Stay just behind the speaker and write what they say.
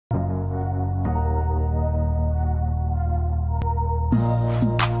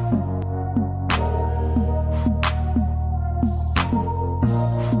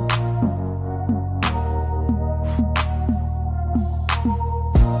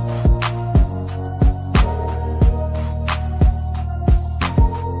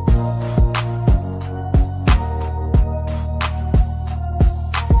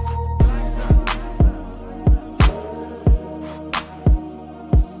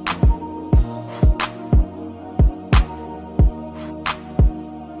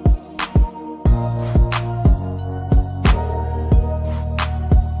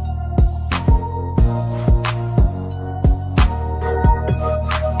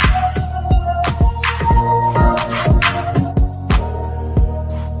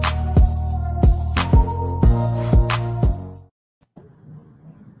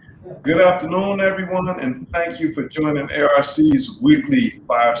Good afternoon, everyone, and thank you for joining ARC's weekly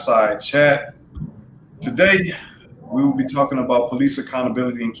fireside chat. Today, we will be talking about police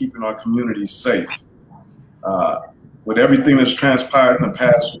accountability and keeping our communities safe. With everything that's transpired in the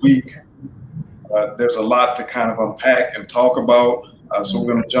past week, there's a lot to kind of unpack and talk about, so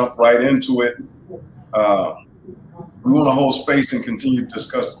we're going to jump right into it. We want to hold space and continue to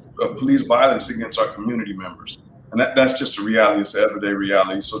discuss police violence against our community members. And that's just a reality, it's an everyday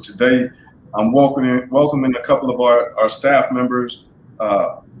reality. So today, I'm welcoming a couple of our staff members,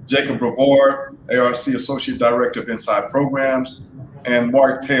 Jacob Brevard, ARC Associate Director of Inside Programs, and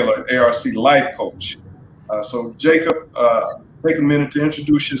Mark Taylor, ARC Life Coach. So Jacob, take a minute to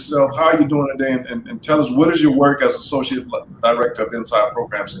introduce yourself. How are you doing today? And tell us, what does your work as Associate Director of Inside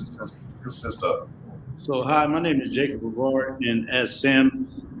Programs consist of? So hi, my name is Jacob Brevard, and as Sam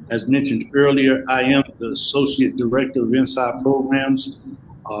has mentioned earlier, I am the Associate Director of Inside Programs.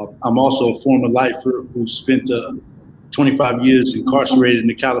 I'm also a former lifer who spent 25 years incarcerated in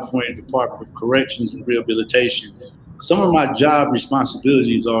the California Department of Corrections and Rehabilitation. Some of my job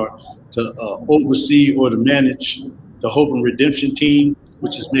responsibilities are to oversee or to manage the Hope and Redemption team,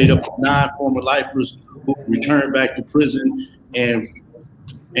 which is made up of 9 former lifers who return back to prison and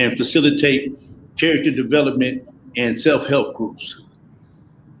facilitate character development and self-help groups.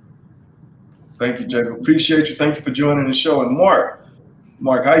 Thank you, Jacob. Appreciate you. Thank you for joining the show. And Mark,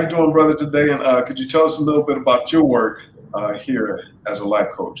 how you doing, brother, today? And could you tell us a little bit about your work here as a life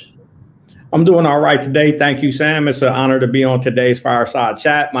coach? I'm doing all right today. Thank you, Sam. It's an honor to be on today's Fireside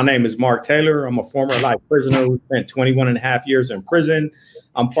Chat. My name is Mark Taylor. I'm a former life prisoner who spent 21 and a half years in prison.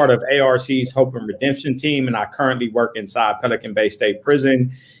 I'm part of ARC's Hope and Redemption team, and I currently work inside Pelican Bay State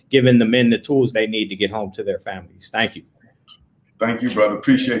Prison, giving the men the tools they need to get home to their families. Thank you. Thank you, brother.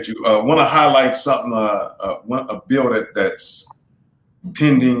 Appreciate you. Want to highlight something, a bill that's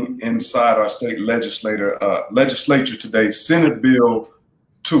pending inside our state legislature today, Senate Bill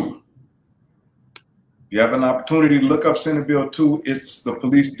 2. If you have an opportunity to look up Senate Bill 2, it's the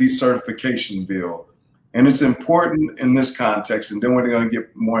police decertification bill. And it's important in this context, and then we're going to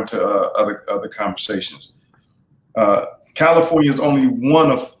get more into other conversations. California is only one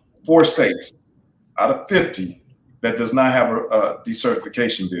of 4 states out of 50 that does not have a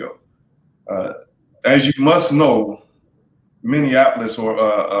decertification bill. As you must know, Minneapolis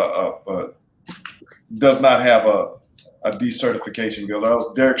does not have a decertification bill, or else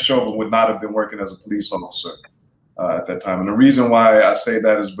Derek Chauvin would not have been working as a police officer at that time. And the reason why I say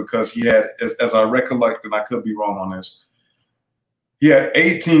that is because he had, as I recollect, and I could be wrong on this, he had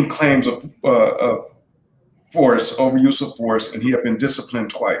 18 claims of force, overuse of force, and he had been disciplined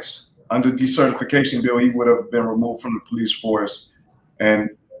twice. Under decertification bill, he would have been removed from the police force, and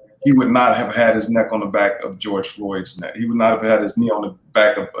he would not have had his neck on the back of George Floyd's neck. He would not have had his knee on the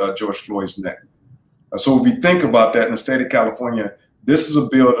back of George Floyd's neck. So if we think about that in the state of California, this is a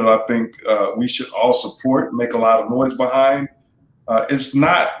bill that I think we should all support, make a lot of noise behind. It's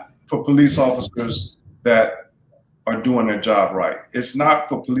not for police officers that are doing their job right. It's not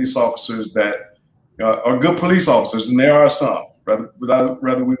for police officers that are good police officers, and there are some.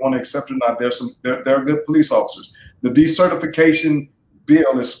 Whether we want to accept it or not, there are good police officers. The decertification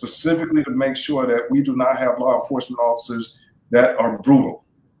bill is specifically to make sure that we do not have law enforcement officers that are brutal,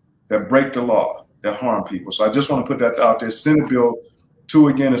 that break the law, that harm people. So I just want to put that out there. Senate Bill 2,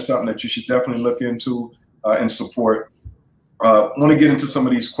 again, is something that you should definitely look into and support. I want to get into some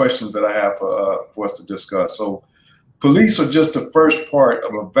of these questions that I have for us to discuss. So police are just the first part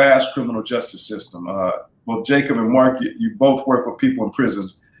of a vast criminal justice system. Well, Jacob and Mark, you both work with people in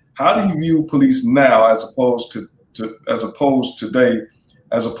prisons. How do you view police now as opposed to today,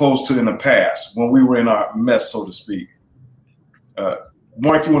 as opposed to in the past when we were in our mess, so to speak?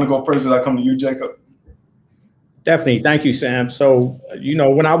 Mark, you want to go first? Did I come to you, Jacob? Definitely. Thank you, Sam. So,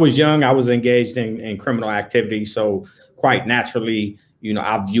 when I was young, I was engaged in criminal activity. So quite naturally,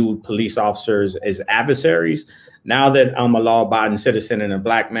 I viewed police officers as adversaries. Now that I'm a law-abiding citizen and a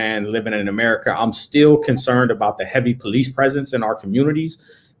Black man living in America, I'm still concerned about the heavy police presence in our communities,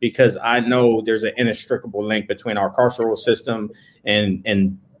 because I know there's an inextricable link between our carceral system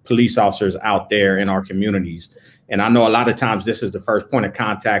and police officers out there in our communities. And I know a lot of times this is the first point of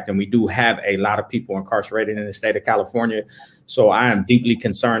contact, and we do have a lot of people incarcerated in the state of California. So I am deeply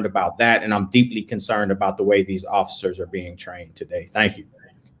concerned about that, and I'm deeply concerned about the way these officers are being trained today. Thank you.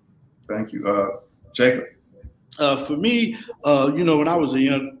 Thank you. Jacob? For me, when I was a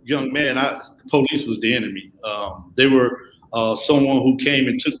young man, police was the enemy. They were someone who came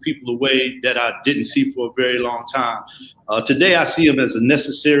and took people away that I didn't see for a very long time. Today, I see them as a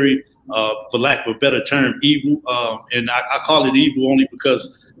necessary, for lack of a better term, evil. And I call it evil only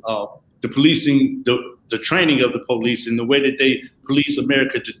because the policing, the training of the police and the way that they police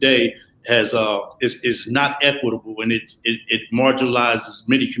America today is not equitable, and it marginalizes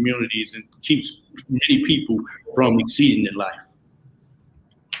many communities and keeps many people from exceeding in life.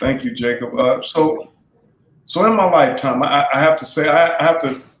 Thank you, Jacob. So in my lifetime, I have to say, I have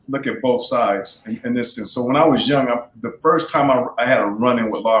to look at both sides in this sense. So when I was young, the first time I had a run-in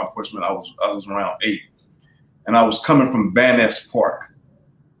with law enforcement, I was around 8, and I was coming from Van Ness Park.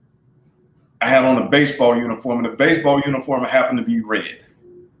 I had on a baseball uniform, and the baseball uniform happened to be red.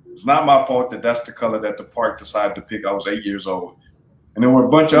 It's not my fault that that's the color that the park decided to pick. I was 8 years old. And there were a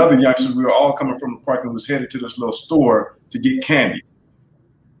bunch of other youngsters. We were all coming from the park and was headed to this little store to get candy.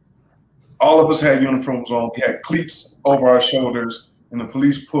 All of us had uniforms on. We had cleats over our shoulders, and the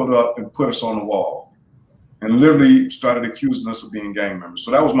police pulled up and put us on the wall and literally started accusing us of being gang members. So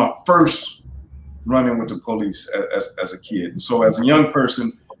that was my first run-in with the police as a kid. And so as a young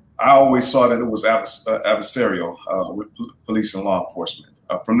person, I always saw that it was adversarial with police and law enforcement.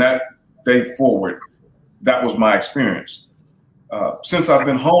 From that day forward, that was my experience. Since I've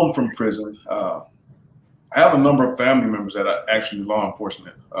been home from prison, I have a number of family members that are actually law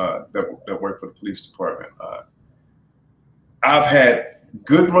enforcement that work for the police department. I've had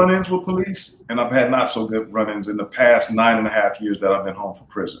good run-ins with police, and I've had not so good run-ins in the past 9.5 years that I've been home from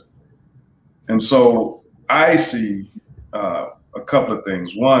prison. And so I see a couple of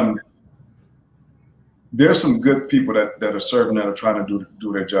things. One, there's some good people that are serving that are trying to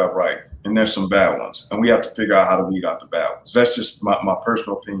do their job right, and there's some bad ones, and we have to figure out how to weed out the bad ones. That's just my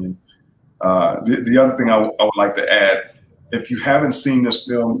personal opinion. The other thing I would like to add, if you haven't seen this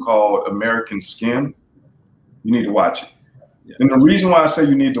film called American Skin, you need to watch it. Yeah. And the reason why I say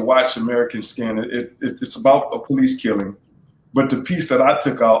you need to watch American Skin, it's about a police killing, but the piece that I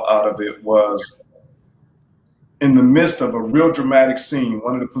took out of it was, in the midst of a real dramatic scene,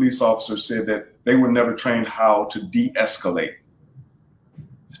 one of the police officers said that they were never trained how to de-escalate.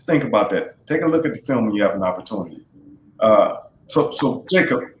 Just think about that. Take a look at the film when you have an opportunity. So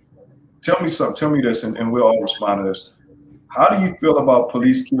Jacob, tell me something. Tell me this, and we'll all respond to this. How do you feel about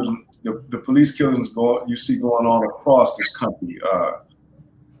police killings? The police killings you see going on across this country?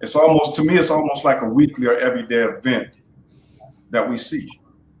 It's almost, to me, it's almost like a weekly or everyday event that we see.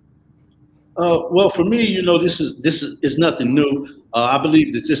 Well, for me, you know, this is nothing new. I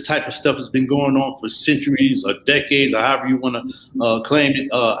believe that this type of stuff has been going on for centuries or decades, or however you want to claim it.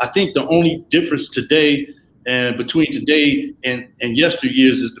 I think the only difference today and between today and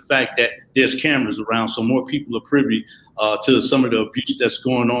yesteryears is the fact that there's cameras around, so more people are privy to some of the abuse that's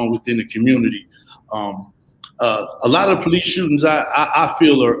going on within the community. A lot of police shootings I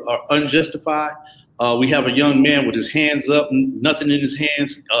feel are unjustified. We have a young man with his hands up, nothing in his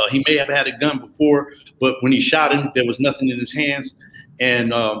hands. He may have had a gun before, but when he shot him, there was nothing in his hands.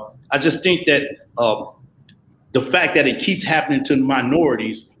 And I just think that the fact that it keeps happening to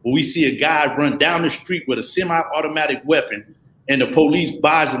minorities, where we see a guy run down the street with a semi-automatic weapon and the police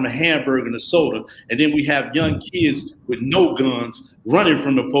buys him a hamburger and a soda, and then we have young kids with no guns running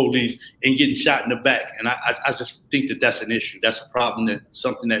from the police and getting shot in the back. And I just think that that's an issue. That's a problem, that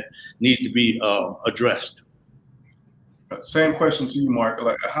something that needs to be addressed. Same question to you, Mark.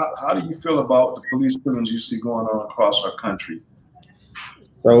 Like, how do you feel about the police killings you see going on across our country?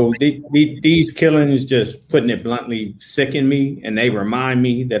 So these killings, just putting it bluntly, sicken me, and they remind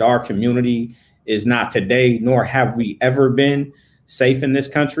me that our community is not today, nor have we ever been safe in this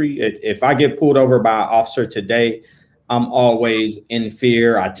country. If I get pulled over by an officer today, I'm always in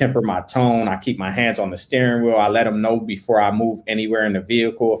fear. I temper my tone. I keep my hands on the steering wheel. I let them know before I move anywhere in the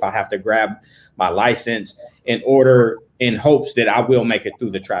vehicle if I have to grab my license, in hopes that I will make it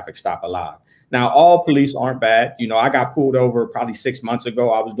through the traffic stop alive. Now, all police aren't bad. You know, I got pulled over probably 6 months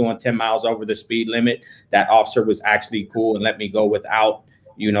ago. I was doing 10 miles over the speed limit. That officer was actually cool and let me go without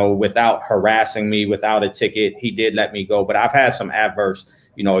harassing me, without a ticket. He did let me go, but I've had some adverse,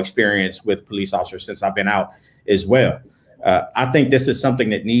 experience with police officers since I've been out as well. I think this is something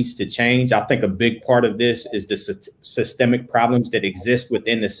that needs to change. I think a big part of this is the systemic problems that exist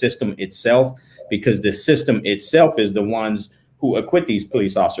within the system itself, because the system itself is the ones who acquit these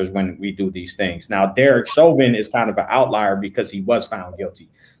police officers when we do these things. Now, Derek Chauvin is kind of an outlier because he was found guilty,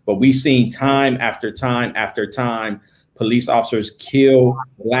 but we've seen time after time after time police officers kill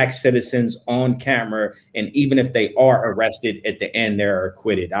Black citizens on camera, and even if they are arrested, at the end they're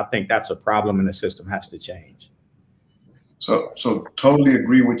acquitted. I think that's a problem, and the system has to change. So totally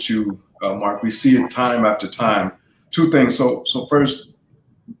agree with you, Mark. We see it time after time. Two things. So first,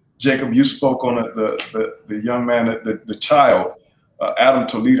 Jacob, you spoke on the young man, the child, Adam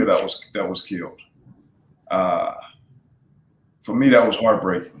Toledo, that was killed. for me, that was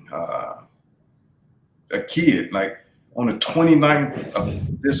heartbreaking. A kid, like on the 29th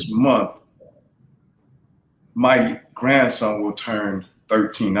of this month, my grandson will turn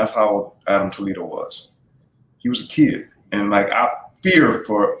 13. That's how Adam Toledo was. He was a kid. And like, I fear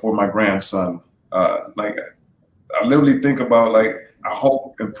for my grandson. Like, I literally think about, like, I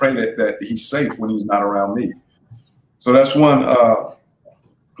hope and pray that he's safe when he's not around me. So that's one.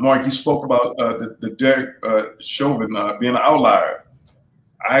 Mark, you spoke about the Derek Chauvin being an outlier.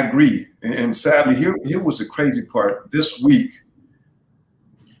 I agree. And sadly, here was the crazy part. This week,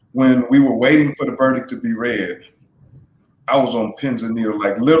 when we were waiting for the verdict to be read, I was on pins and needles.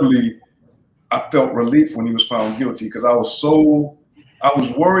 Like, literally, I felt relief when he was found guilty, because I was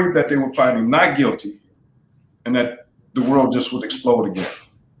worried that they would find him not guilty and that the world just would explode again.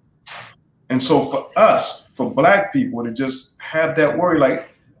 And so for us, for Black people, to just have that worry, like,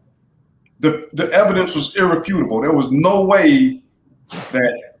 the evidence was irrefutable. There was no way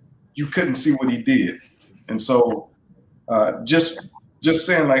that you couldn't see what he did. And so just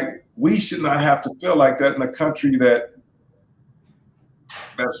saying, like, we should not have to feel like that in a country that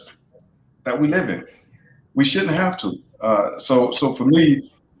we live in. We shouldn't have to. So for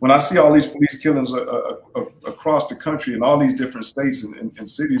me, when I see all these police killings across the country in all these different states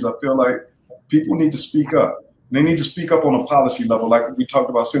and cities, I feel like people need to speak up. They need to speak up on a policy level, like we talked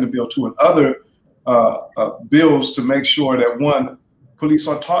about Senate Bill 2 and other bills, to make sure that, one, police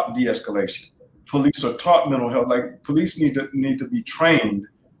are taught de-escalation. Police are taught mental health. Like, police need to be trained,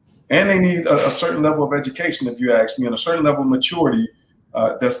 and they need a certain level of education, if you ask me, and a certain level of maturity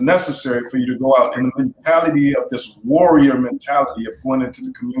that's necessary for you to go out. And the mentality of this warrior mentality of going into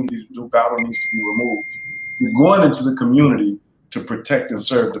the community to do battle needs to be removed. You're going into the community to protect and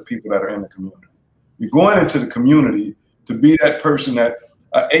serve the people that are in the community. You're going into the community to be that person that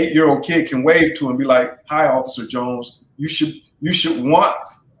an 8-year-old kid can wave to and be like, "Hi, Officer Jones." You should want,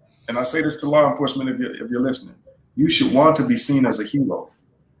 and I say this to law enforcement, if you're listening, you should want to be seen as a hero.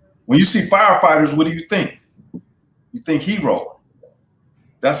 When you see firefighters, what do you think? You think hero.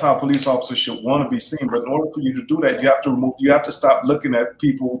 That's how police officers should want to be seen. But in order for you to do that, you have to stop looking at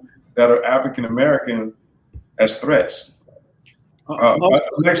people that are African American as threats.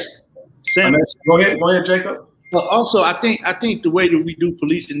 Sam, go ahead, Jacob. Well, also, I think the way that we do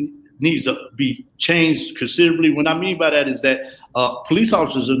policing needs to be changed considerably. What I mean by that is that police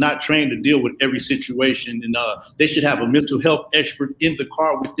officers are not trained to deal with every situation, and they should have a mental health expert in the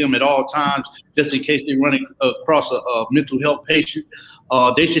car with them at all times, just in case they're running across a mental health patient.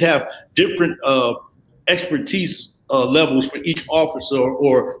 They should have different expertise levels for each officer,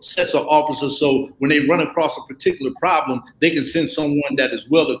 or sets of officers, so when they run across a particular problem, they can send someone that is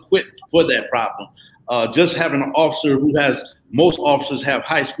well equipped for that problem. Just having an officer most officers have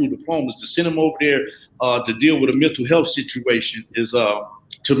high school diplomas, to send them over there to deal with a mental health situation is,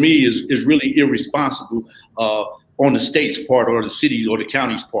 to me, is really irresponsible on the state's part, or the city's or the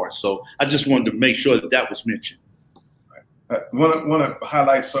county's part. So I just wanted to make sure that was mentioned. Want to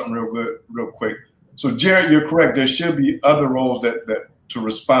highlight something real quick. So Jared, you're correct. There should be other roles that to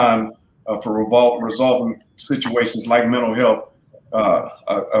respond for resolving situations like mental health.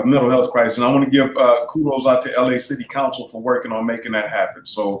 A mental health crisis. And I want to give kudos out to LA City Council for working on making that happen.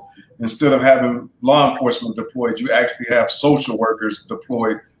 So instead of having law enforcement deployed, you actually have social workers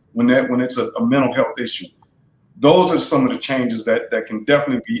deployed when it's a mental health issue. Those are some of the changes that can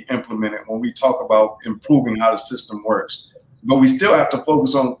definitely be implemented when we talk about improving how the system works. But we still have to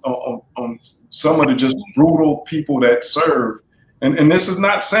focus on some of the just brutal people that serve. And this is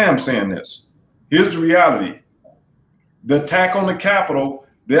not Sam saying this. Here's the reality. The attack on the Capitol,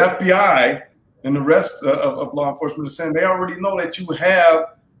 the FBI and the rest of law enforcement is saying they already know that you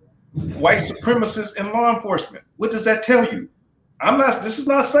have white supremacists in law enforcement. What does that tell you? This is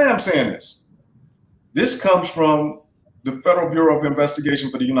not Sam saying this. This comes from the Federal Bureau of Investigation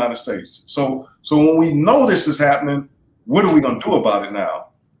for the United States. So when we know this is happening, what are we going to do about it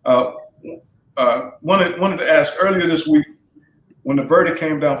now? Wanted to ask, earlier this week, when the verdict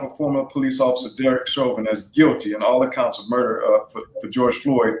came down for former police officer Derek Chauvin as guilty in all accounts of murder for George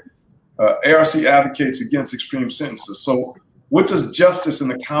Floyd, ARC advocates against extreme sentences. So what does justice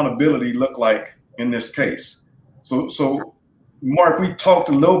and accountability look like in this case? So Mark, we talked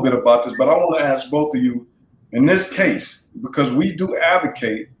a little bit about this, but I want to ask both of you, in this case, because we do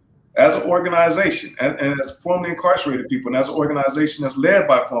advocate as an organization and as formerly incarcerated people, and as an organization that's led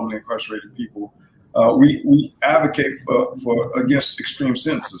by formerly incarcerated people, we advocate for against extreme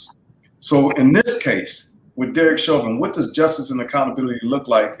sentences. So in this case, with Derek Chauvin, what does justice and accountability look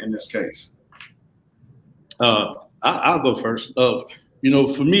like in this case? I'll go first. For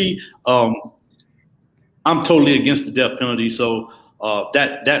me, I'm totally against the death penalty. So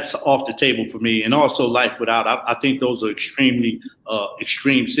that's off the table for me. And also life without. I think those are extremely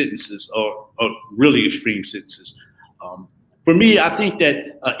extreme sentences, or really extreme sentences. For me, I think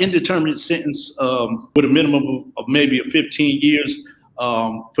that indeterminate sentence with a minimum of maybe 15 years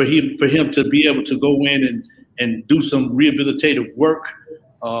for him to be able to go in and do some rehabilitative work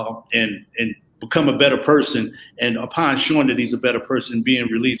and become a better person, and upon showing that he's a better person, being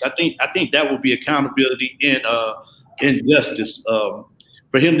released. I think that would be accountability and justice.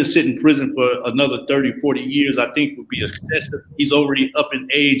 For him to sit in prison for another 30, 40 years, I think would be excessive. He's already up in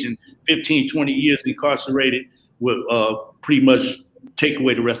age, and 15, 20 years incarcerated would pretty much take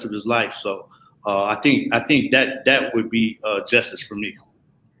away the rest of his life. So I think that would be justice for me.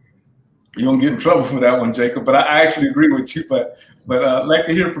 You don't get in trouble for that one, Jacob, but I actually agree with you. But I'd like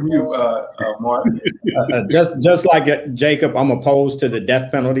to hear from you, Mark. Just like Jacob, I'm opposed to the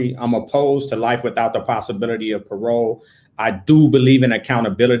death penalty. I'm opposed to life without the possibility of parole. I do believe in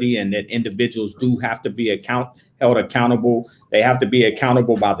accountability, and that individuals do have to be held accountable. They have to be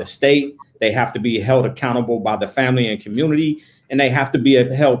accountable by the state. They have to be held accountable by the family and community, and they have to be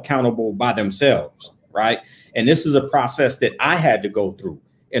held accountable by themselves, right? And this is a process that I had to go through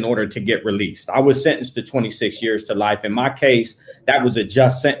in order to get released. I was sentenced to 26 years to life. In my case, that was a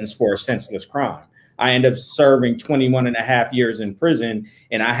just sentence for a senseless crime. I ended up serving 21 and a half years in prison,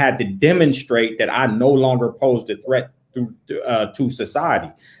 and I had to demonstrate that I no longer posed a threat to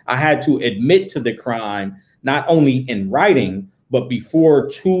society. I had to admit to the crime, not only in writing, but before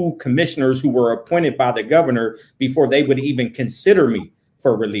two commissioners who were appointed by the governor before they would even consider me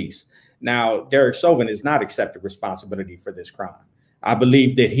for release. Now, Derek Chauvin has not accepted responsibility for this crime. I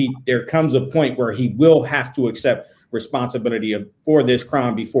believe that there comes a point where he will have to accept responsibility for this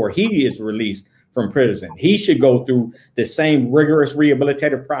crime before he is released from prison. He should go through the same rigorous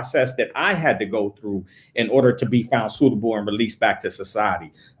rehabilitative process that I had to go through in order to be found suitable and released back to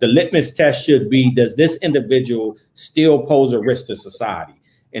society. The litmus test should be, does this individual still pose a risk to society?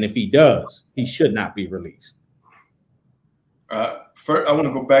 And if he does, he should not be released. First, I want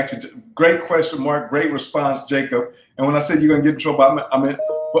to go back to great question, Mark. Great response, Jacob. And when I said you're gonna get in trouble, I mean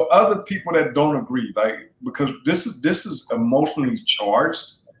for other people that don't agree, like, because this is emotionally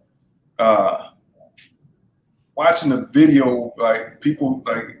charged. Watching the video, like, people,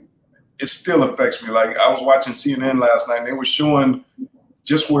 like, it still affects me. Like, I was watching CNN last night, and they were showing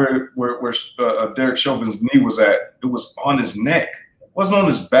just where Derek Chauvin's knee was at. It was on his neck. It wasn't on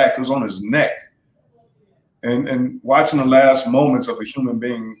his back. It was on his neck. And watching the last moments of a human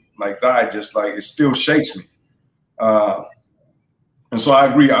being like die, just like, it still shakes me. And so I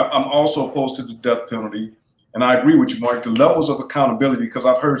agree. I'm also opposed to the death penalty, and I agree with you, Mark. The levels of accountability, because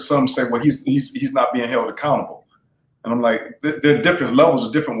I've heard some say, well, he's not being held accountable, and I'm like, there are different levels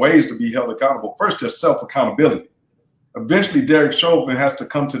of different ways to be held accountable. First, there's self-accountability. Eventually, Derek Chauvin has to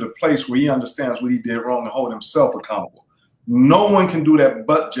come to the place where he understands what he did wrong and hold himself accountable. No one can do that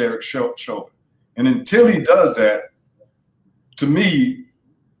but Derek Chauvin. And until he does that, to me,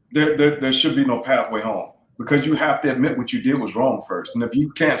 there should be no pathway home, because you have to admit what you did was wrong first. And if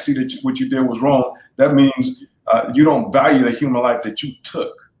you can't see that what you did was wrong, that means you don't value the human life that you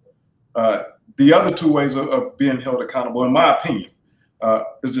took. The other two ways of being held accountable, in my opinion,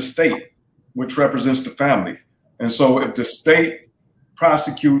 is the state, which represents the family. And so if the state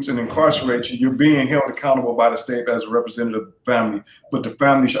prosecutes and incarcerates you, you're being held accountable by the state as a representative of the family, but the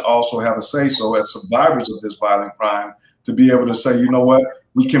family should also have a say-so as survivors of this violent crime, to be able to say, you know what,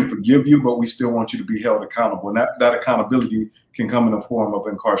 we can forgive you, but we still want you to be held accountable. And that accountability can come in the form of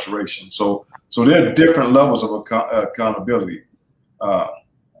incarceration. So there are different levels of accountability. I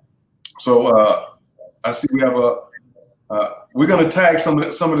see we have we're going to tag some of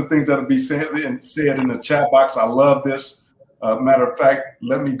the things that will be said in the chat box. I love this. Matter of fact,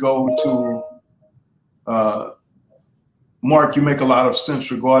 let me go to Mark. You make a lot of sense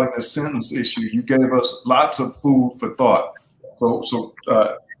regarding the sentence issue. You gave us lots of food for thought. So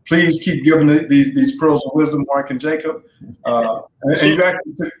please keep giving these pearls of wisdom, Mark and Jacob. And you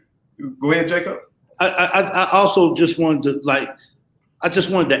actually go ahead, Jacob. I also just wanted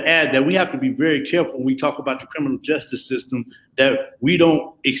to add that we have to be very careful when we talk about the criminal justice system, that we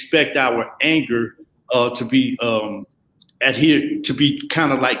don't expect our anger to be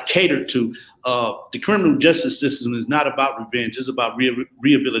kind of like catered to. The criminal justice system is not about revenge; it's about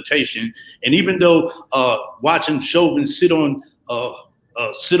rehabilitation. And even though watching Chauvin sit on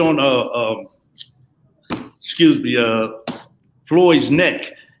Floyd's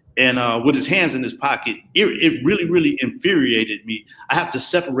neck and with his hands in his pocket, it really, really infuriated me. I have to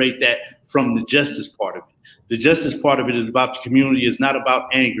separate that from the justice part of it. The justice part of it is about the community. It's not about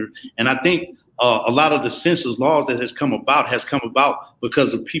anger. And I think a lot of the census laws that has come about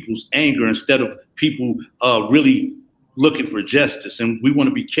because of people's anger instead of people really looking for justice. And we want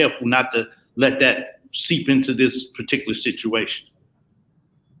to be careful not to let that seep into this particular situation.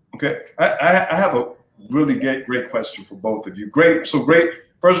 Okay, I have a really great question for both of you. Great.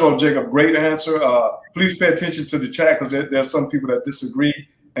 First of all, Jacob, great answer. Please pay attention to the chat because there's some people that disagree.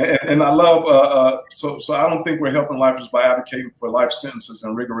 And I love, so I don't think we're helping lifers by advocating for life sentences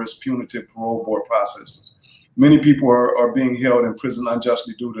and rigorous punitive parole board processes. Many people are being held in prison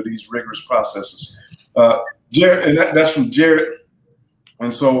unjustly due to these rigorous processes. Jared, and that's from Jared.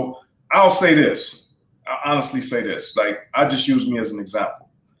 And so I'll say this, I'll honestly say this, like I just use me as an example.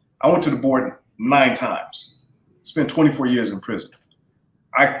 I went to the board 9 times, spent 24 years in prison.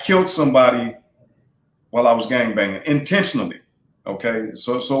 I killed somebody while I was gangbanging intentionally. Okay,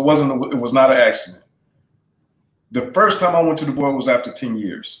 so it was not an accident. The first time I went to the board was after 10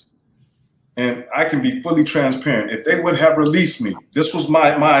 years. And I can be fully transparent. If they would have released me, this was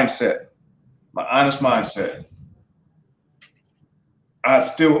my mindset, my honest mindset. I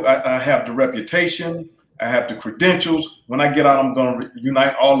have the reputation, I have the credentials. When I get out, I'm going to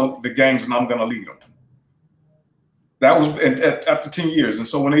unite all of the gangs and I'm going to lead them. That was after 10 years. And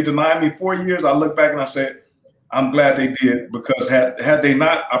so when they denied me 4 years, I look back and I said, I'm glad they did, because had they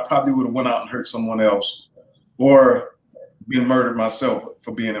not, I probably would have went out and hurt someone else or been murdered myself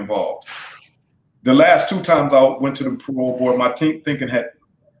for being involved. The last 2 times I went to the parole board, my thinking had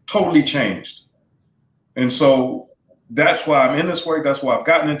totally changed. And so that's why I'm in this work. That's why I've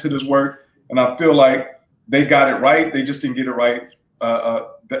gotten into this work. And I feel like they got it right. They just didn't get it right the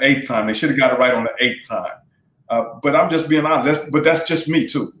 8th time. They should have got it right on the 8th time. But I'm just being honest. But that's just me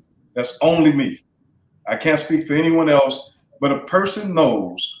too. That's only me. I can't speak for anyone else, but a person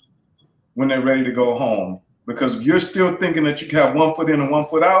knows when they're ready to go home, because if you're still thinking that you can have 1 foot in and 1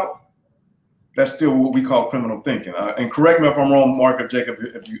 foot out, that's still what we call criminal thinking. And correct me if I'm wrong, Mark or Jacob,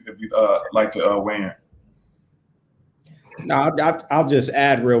 if you'd like to weigh in. No, I'll just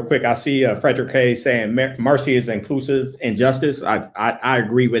add real quick. I see Frederick Hayes saying mercy is inclusive in justice. I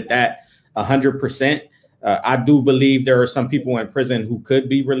agree with that 100%. I do believe there are some people in prison who could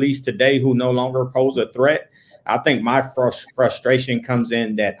be released today who no longer pose a threat. I think my frustration comes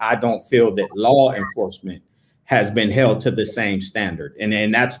in that I don't feel that law enforcement has been held to the same standard.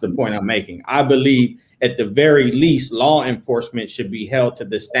 And that's the point I'm making. I believe at the very least, law enforcement should be held to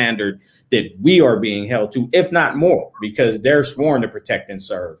the standard that we are being held to, if not more, because they're sworn to protect and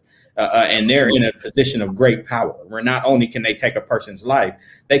serve. And they're in a position of great power, where not only can they take a person's life,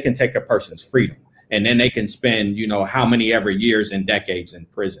 they can take a person's freedom. And then they can spend, how many ever years and decades in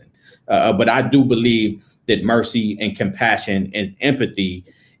prison. But I do believe that mercy and compassion and empathy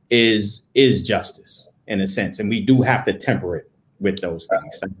is justice in a sense. And we do have to temper it with those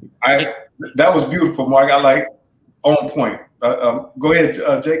things. That was beautiful, Mark. I like on point. Go ahead,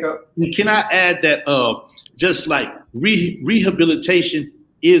 Jacob. Can I add that just like rehabilitation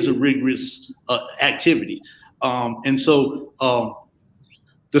is a rigorous activity. And so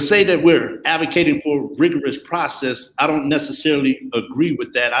to say that we're advocating for a rigorous process, I don't necessarily agree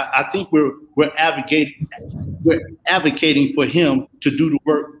with that. I think we're advocating for him to do the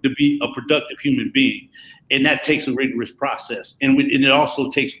work to be a productive human being. And that takes a rigorous process. And it also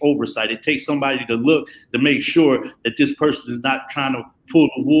takes oversight. It takes somebody to look to make sure that this person is not trying to pull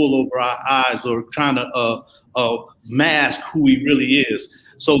the wool over our eyes or trying to mask who he really is.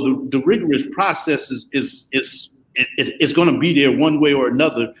 So the rigorous process it's going to be there one way or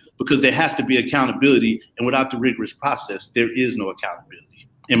another, because there has to be accountability. And without the rigorous process, there is no accountability,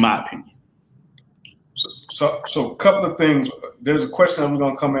 in my opinion. So a couple of things. There's a question that we're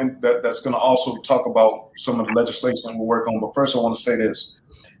going to come in that's going to also talk about some of the legislation we'll work on. But first, I want to say this.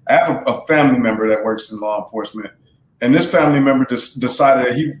 I have a family member that works in law enforcement, and this family member decided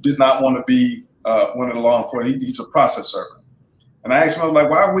that he did not want to be one of the law enforcement. He's a process server. And I asked him, I was like,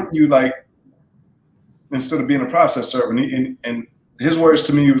 why wouldn't you, instead of being a process server? And his words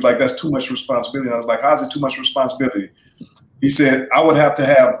to me, he was like, that's too much responsibility. And I was like, how's it too much responsibility? He said, I would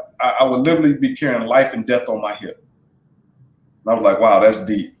literally be carrying life and death on my hip. And I was like, wow, that's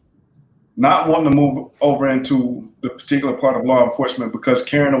deep. Not wanting to move over into the particular part of law enforcement because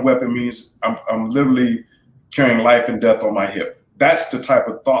carrying a weapon means I'm literally carrying life and death on my hip. That's the type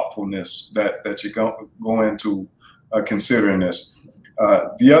of thoughtfulness that you go into considering this.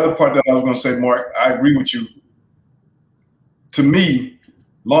 The other part that I was going to say, Mark, I agree with you. To me,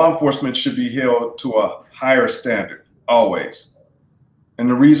 law enforcement should be held to a higher standard, always. And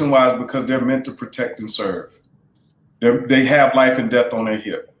the reason why is because they're meant to protect and serve. They have life and death on their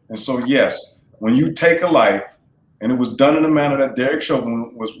hip. And so, yes, when you take a life, and it was done in the manner that Derek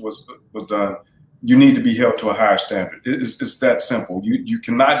Chauvin was done, you need to be held to a higher standard. It's that simple. You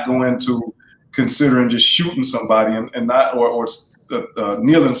cannot go into considering just shooting somebody and not or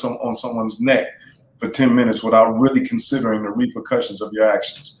kneeling on someone's neck for 10 minutes without really considering the repercussions of your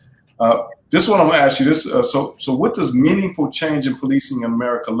actions. This is what I'm gonna ask you. This so what does meaningful change in policing in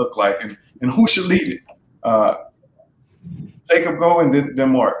America look like, and who should lead it? Jacob, go, and then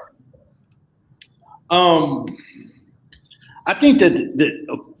Mark. I think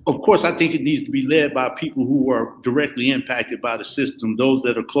that of course, I think it needs to be led by people who are directly impacted by the system. Those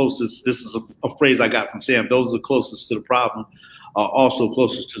that are closest, this is a phrase I got from Sam, those are closest to the problem are also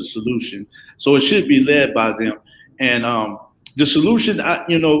closest to the solution. So it should be led by them. And the solution, I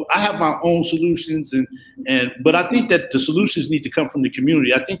have my own solutions, but I think that the solutions need to come from the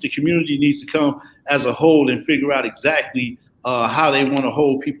community. I think the community needs to come as a whole and figure out exactly how they want to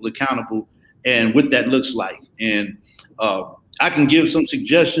hold people accountable and what that looks like. And I can give some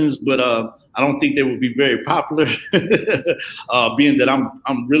suggestions, but I don't think they would be very popular, being that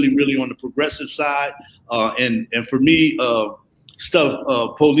I'm really on the progressive side. And for me,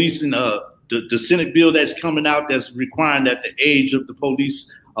 policing, the Senate bill that's coming out that's requiring that the age of the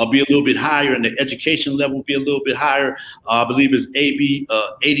police be a little bit higher and the education level be a little bit higher. I believe it's AB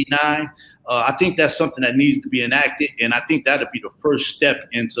 89. I think that's something that needs to be enacted, and I think that'll be the first step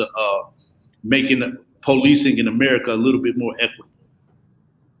into making policing in America a little bit more equitable.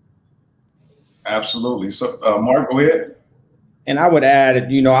 Absolutely. So, Mark, go ahead. And I would add,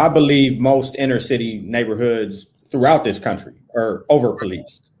 I believe most inner city neighborhoods throughout this country are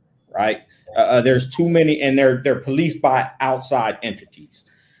over-policed, right? There's too many, and they're policed by outside entities.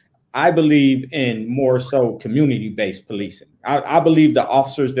 I believe in more so community-based policing. I believe the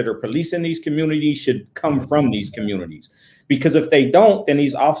officers that are policing these communities should come from these communities, because if they don't, then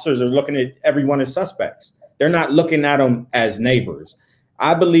these officers are looking at everyone as suspects. They're not looking at them as neighbors.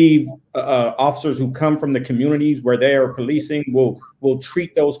 I believe officers who come from the communities where they are policing will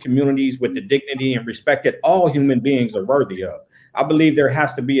treat those communities with the dignity and respect that all human beings are worthy of. I believe there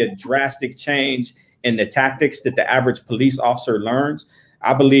has to be a drastic change in the tactics that the average police officer learns.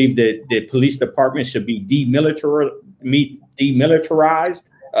 I believe that the police department should be demilitarized.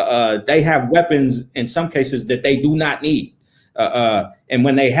 They have weapons in some cases that they do not need. And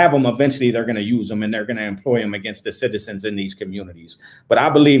when they have them, eventually they're going to use them and they're going to employ them against the citizens in these communities. But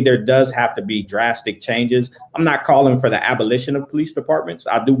I believe there does have to be drastic changes. I'm not calling for the abolition of police departments.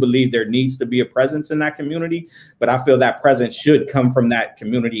 I do believe there needs to be a presence in that community, but I feel that presence should come from that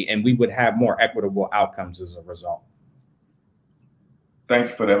community and we would have more equitable outcomes as a result. Thank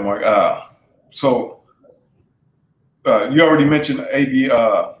you for that, Mark. You already mentioned AB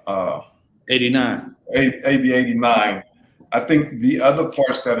 89. AB 89. I think the other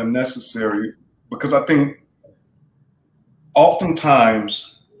parts that are necessary, because I think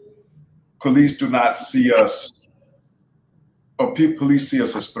oftentimes police do not see us, or police see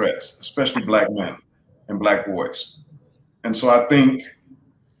us as threats, especially Black men and Black boys. And so I think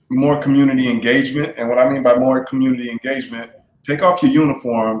more community engagement, and what I mean by more community engagement, take off your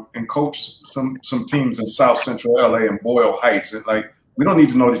uniform and coach some teams in South Central LA and Boyle Heights. And we don't need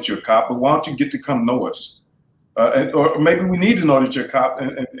to know that you're a cop, but why don't you get to come know us? Or maybe we need to know that you're a cop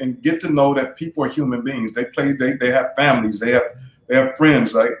and get to know that people are human beings. They have families, they have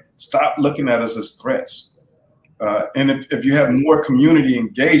friends. Stop looking at us as threats. And if you have more community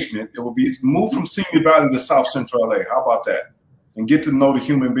engagement, it will be move from Senior Valley to South Central LA. How about that? And get to know the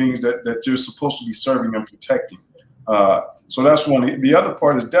human beings that you're supposed to be serving and protecting. So that's one. The other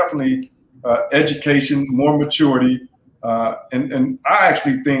part is definitely education, more maturity, and I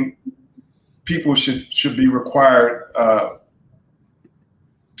actually think people should be required to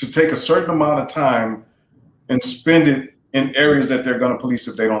take a certain amount of time and spend it in areas that they're going to police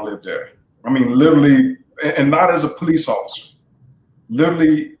if they don't live there. I mean, literally, and not as a police officer.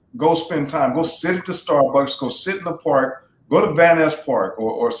 Literally, go spend time. Go sit at the Starbucks. Go sit in the park. Go to Van Ness Park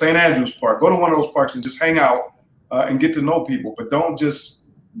or St. Andrews Park. Go to one of those parks and just hang out and get to know people. But don't just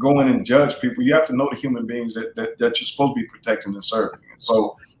go in and judge people. You have to know the human beings that you're supposed to be protecting and serving. And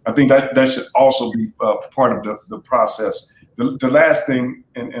so I think that should also be part of the process. The last thing,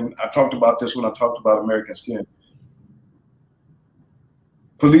 and I talked about this when I talked about American Skin,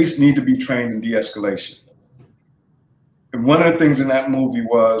 police need to be trained in de-escalation. And one of the things in that movie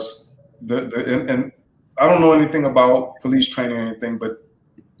was, and I don't know anything about police training or anything, but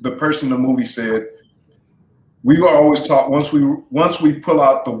the person in the movie said, we were always taught once we pull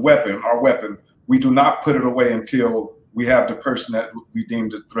out our weapon, we do not put it away until we have the person that we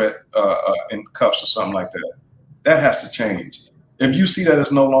deemed a threat in cuffs or something like that. That has to change. If you see that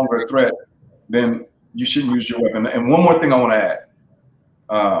it's no longer a threat, then you shouldn't use your weapon. And one more thing I want to add.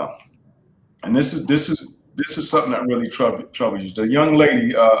 and this is something that really troubles you. The young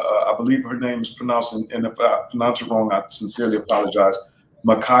lady, I believe her name is pronounced, and if I pronounce it wrong, I sincerely apologize.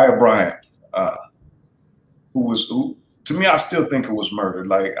 Ma'Khia Bryant, who to me, I still think it was murdered.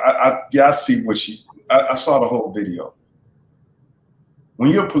 Like I see what I saw the whole video. When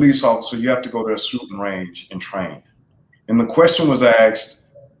you're a police officer, you have to go to a shooting range and train. And the question was asked,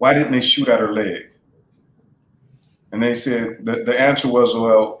 why didn't they shoot at her leg? And they said the answer was,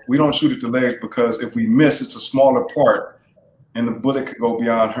 well, we don't shoot at the leg because if we miss, it's a smaller part and the bullet could go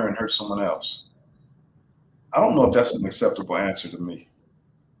beyond her and hurt someone else. I don't know if that's an acceptable answer to me.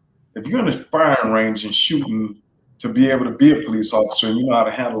 If you're in a firing range and shooting to be able to be a police officer and you know how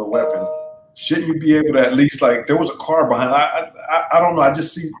to handle a weapon, shouldn't you be able to at least, like, there was a car behind. I don't know. I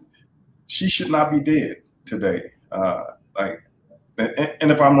just see she should not be dead today. And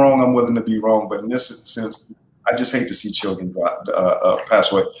if I'm wrong, I'm willing to be wrong. But in this sense, I just hate to see children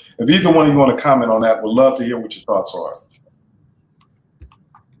pass away. If either one of you want to comment on that, we'd love to hear what your thoughts are.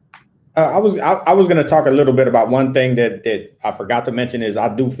 I was going to talk a little bit about one thing that I forgot to mention is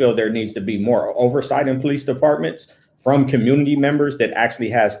I do feel there needs to be more oversight in police departments from community members that actually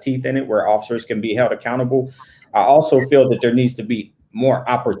has teeth in it, where officers can be held accountable. I also feel that there needs to be more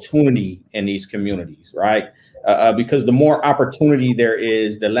opportunity in these communities, right? Because the more opportunity there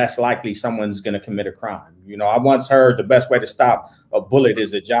is, the less likely someone's going to commit a crime. You know, I once heard the best way to stop a bullet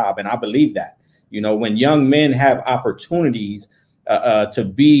is a job, and I believe that. You know, when young men have opportunities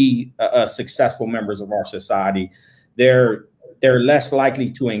to be successful members of our society, they're less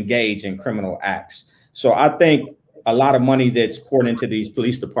likely to engage in criminal acts. So I think a lot of money that's poured into these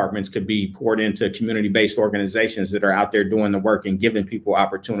police departments could be poured into community-based organizations that are out there doing the work and giving people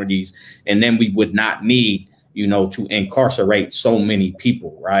opportunities. And then we would not need, you know, to incarcerate so many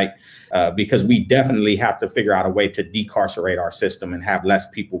people, right? Because we definitely have to figure out a way to decarcerate our system and have less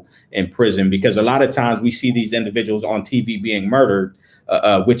people in prison, because a lot of times we see these individuals on TV being murdered,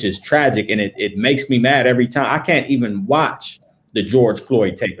 which is tragic. And it makes me mad every time. I can't even watch the George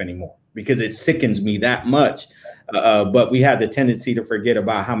Floyd tape anymore because it sickens me that much. But we have the tendency to forget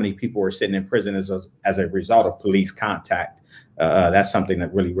about how many people are sitting in prison as a result of police contact. That's something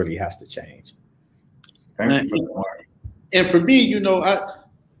that really, really has to change. And for me, you know,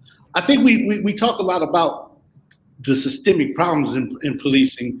 I think we talk a lot about the systemic problems in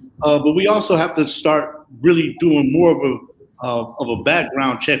policing, but we also have to start really doing more of a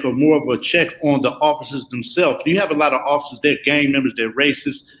background check, or more of a check on the officers themselves. You have a lot of officers, they're gang members, they're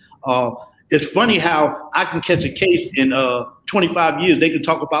racist. It's funny how I can catch a case in 25 years. They can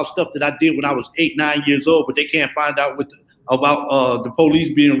talk about stuff that I did when I was 8, 9 years old, but they can't find out about the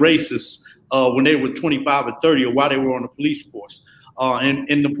police being racist when they were 25 or 30, or while they were on the police force.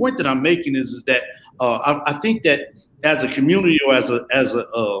 And the point that I'm making is that I think that as a community, or as a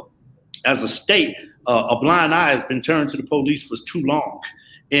state, a blind eye has been turned to the police for too long.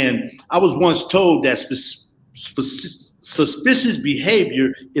 And I was once told that suspicious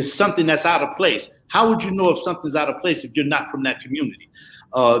behavior is something that's out of place. How would you know if something's out of place if you're not from that community?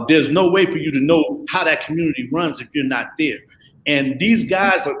 There's no way for you to know how that community runs if you're not there. And these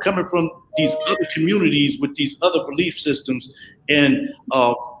guys are coming from these other communities with these other belief systems, and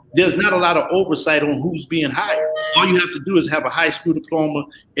there's not a lot of oversight on who's being hired. All you have to do is have a high school diploma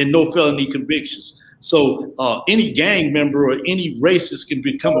and no felony convictions. So any gang member or any racist can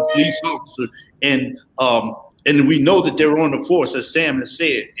become a police officer, and we know that they're on the force, as Sam has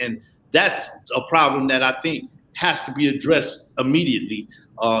said, and that's a problem that I think has to be addressed immediately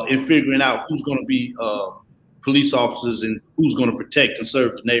in figuring out who's going to be police officers and who's going to protect and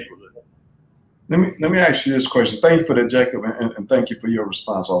serve the neighborhood. Let me ask you this question. Thank you for the Jacob, and thank you for your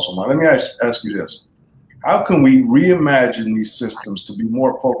response also, Mark. Let me ask you this. How can we reimagine these systems to be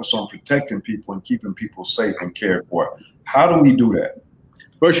more focused on protecting people and keeping people safe and cared for? How do we do that?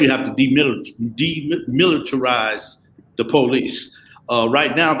 First, you have to demilitarize the police.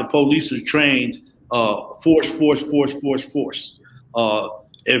 Right now, the police are trained force.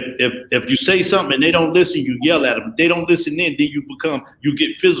 If you say something and they don't listen, you yell at them. If they don't listen, then you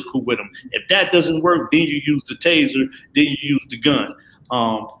get physical with them. If that doesn't work, then you use the taser, then you use the gun.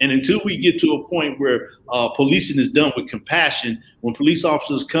 And until we get to a point where policing is done with compassion, when police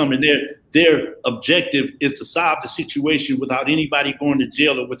officers come and their objective is to solve the situation without anybody going to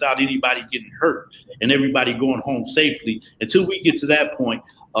jail or without anybody getting hurt and everybody going home safely. Until we get to that point,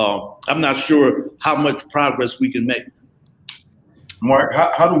 I'm not sure how much progress we can make. Mark,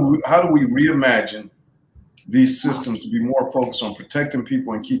 how do we reimagine these systems to be more focused on protecting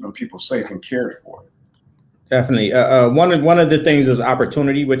people and keeping people safe and cared for? Definitely. One of the things is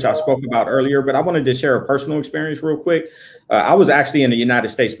opportunity, which I spoke about earlier, but I wanted to share a personal experience real quick. I was actually in the United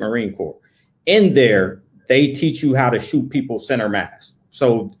States Marine Corps, in there, they teach you how to shoot people center mass.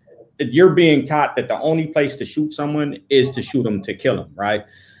 So you're being taught that the only place to shoot someone is to shoot them to kill them, right?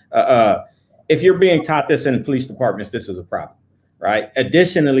 If you're being taught this in police departments, this is a problem, right?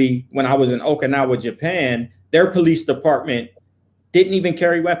 Additionally, when I was in Okinawa, Japan, their police department didn't even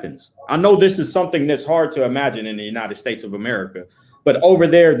carry weapons. I know this is something that's hard to imagine in the United States of America, but over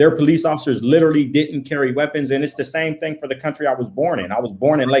there, their police officers literally didn't carry weapons. And it's the same thing for the country I was born in. I was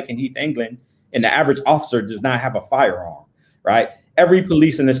born in Lakenheath, England, and the average officer does not have a firearm, right? Every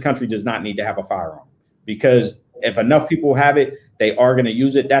police in this country does not need to have a firearm, because if enough people have it, they are going to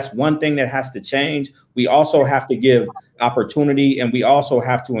use it. That's one thing that has to change. We also have to give opportunity, and we also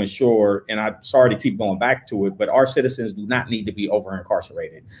have to ensure, and I'm sorry to keep going back to it, but our citizens do not need to be over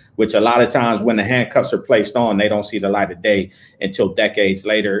incarcerated, which a lot of times when the handcuffs are placed on, they don't see the light of day until decades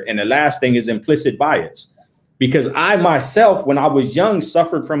later. And the last thing is implicit bias, because I myself, when I was young,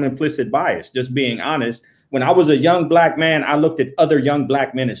 suffered from implicit bias. Just being honest, when I was a young Black man, I looked at other young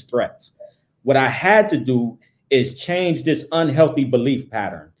Black men as threats. What I had to do is change this unhealthy belief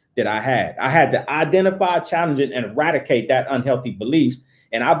pattern that I had. I had to identify, challenge it, and eradicate that unhealthy beliefs.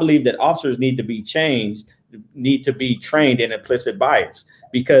 And I believe that officers need to be changed, need to be trained in implicit bias,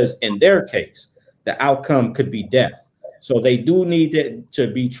 because in their case, the outcome could be death. So they do need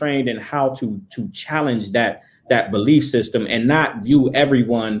to be trained in how to challenge that belief system and not view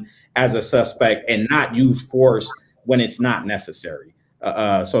everyone as a suspect and not use force when it's not necessary.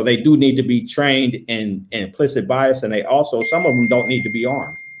 So they do need to be trained in implicit bias, and they also, some of them don't need to be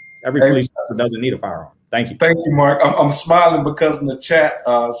armed. Every police officer doesn't need a firearm. Thank you. Thank you, Mark. I'm smiling because in the chat,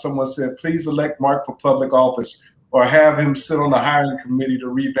 someone said, please elect Mark for public office or have him sit on the hiring committee to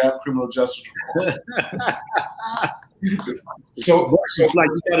revamp criminal justice reform. So like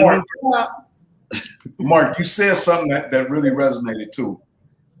you got Mark, you said something that really resonated too.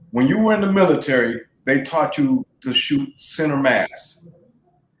 When you were in the military, they taught you to shoot center mass.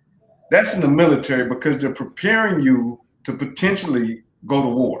 That's in the military because they're preparing you to potentially go to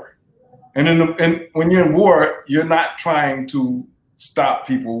war. And when you're in war, you're not trying to stop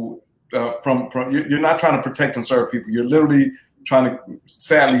people you're not trying to protect and serve people. You're literally trying to,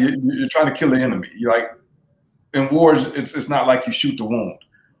 sadly, you're trying to kill the enemy. You're like, in wars, it's not like you shoot to wound.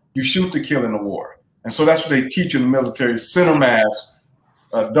 You shoot to kill in a war. And so that's what they teach in the military, center mass,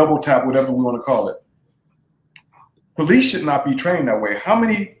 double tap, whatever we want to call it. Police should not be trained that way. How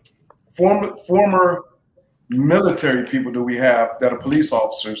many former military people do we have that are police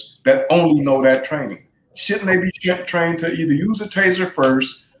officers that only know that training? Shouldn't they be trained to either use a taser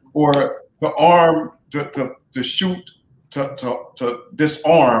first or to arm, to shoot, to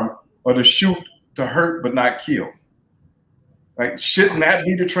disarm, or to shoot to hurt but not kill? Like, shouldn't that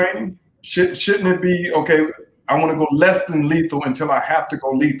be the training? Shouldn't it be, okay, I want to go less than lethal until I have to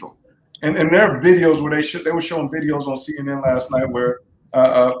go lethal? And there are videos where they were showing videos on CNN last night where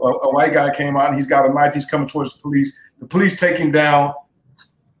a white guy came out and he's got a knife, he's coming towards the police take him down.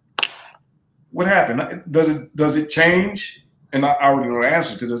 What happened? Does it change? And I already know the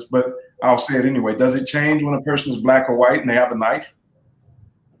answer to this, but I'll say it anyway. Does it change when a person is Black or white and they have a knife?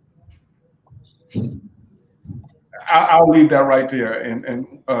 I'll leave that right there.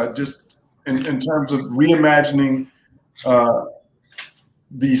 And just in terms of reimagining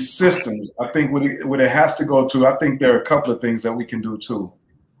these systems, I think what it has to go to, I think there are a couple of things that we can do too.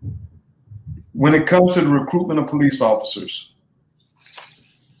 When it comes to the recruitment of police officers,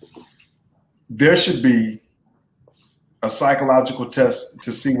 there should be a psychological test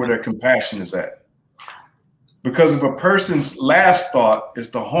to see where their compassion is at. Because if a person's last thought is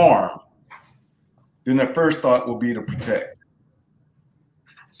to harm, then their first thought will be to protect,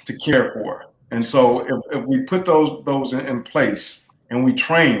 to care for. And so if we put those in place and we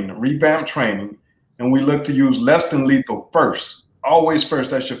train, revamp training, and we look to use less than lethal first, always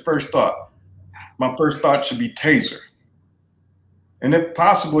first, that's your first thought. My first thought should be taser. And if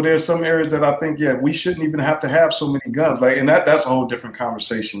possible, there's some areas that I think, yeah, we shouldn't even have to have so many guns. Like, and that's a whole different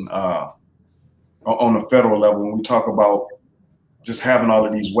conversation on the federal level when we talk about just having all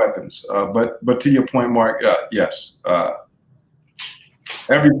of these weapons. But to your point, Mark, yes.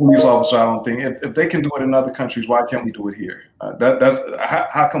 Every police officer, I don't think, if they can do it in other countries, why can't we do it here?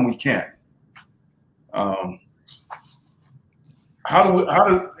 How come we can't?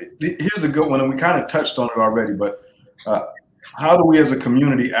 Here's a good one, and we kind of touched on it already, but how do we as a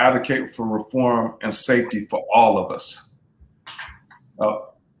community advocate for reform and safety for all of us?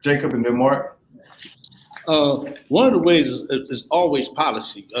 Jacob and then Mark. One of the ways is always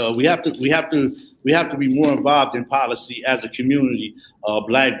policy. We have to be more involved in policy as a community.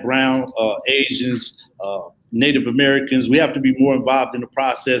 Black, brown, Asians, Native Americans. We have to be more involved in the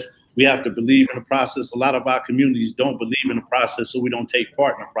process We have to believe in the process. A lot of our communities don't believe in the process, so we don't take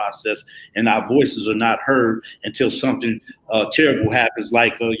part in the process, and our voices are not heard until something terrible happens,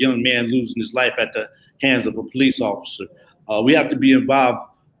 like a young man losing his life at the hands of a police officer. We have to be involved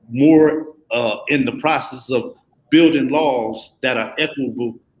more in the process of building laws that are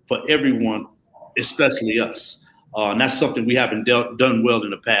equitable for everyone, especially us. And that's something we haven't done well in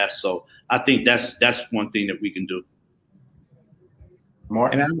the past. So I think that's one thing that we can do.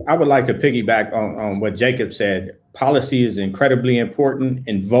 And I would like to piggyback on what Jacob said. Policy is incredibly important,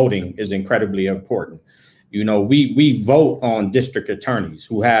 and voting is incredibly important. You know, we vote on district attorneys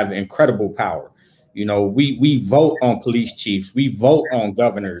who have incredible power. You know, we vote on police chiefs, we vote on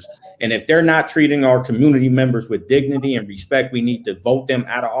governors. And if they're not treating our community members with dignity and respect, we need to vote them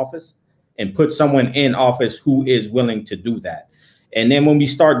out of office and put someone in office who is willing to do that. And then when we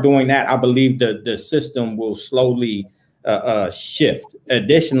start doing that, I believe the system will slowly shift.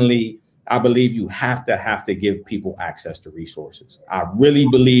 Additionally, I believe you have to give people access to resources. I really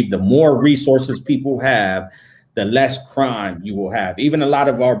believe the more resources people have, the less crime you will have. Even a lot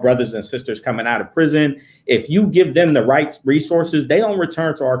of our brothers and sisters coming out of prison, if you give them the right resources, they don't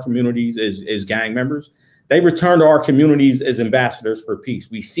return to our communities as gang members. They return to our communities as ambassadors for peace.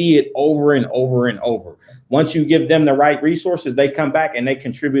 We see it over and over and over. Once you give them the right resources, they come back and they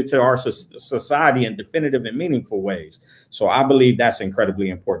contribute to our society in definitive and meaningful ways. So I believe that's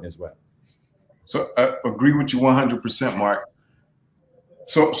incredibly important as well. So I agree with you 100%, Mark.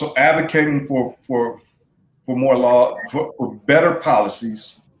 So advocating for more law, for better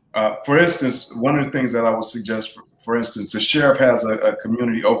policies. For instance, one of the things that I would suggest, for instance, the sheriff has a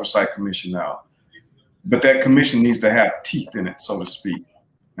community oversight commission now, but that commission needs to have teeth in it, so to speak.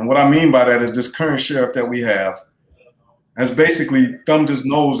 And what I mean by that is this current sheriff that we have has basically thumbed his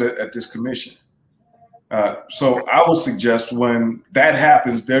nose at this commission. So I would suggest when that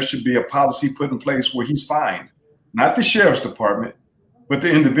happens, there should be a policy put in place where he's fined, not the sheriff's department, but the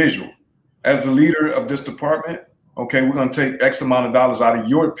individual. As the leader of this department, okay, we're going to take X amount of dollars out of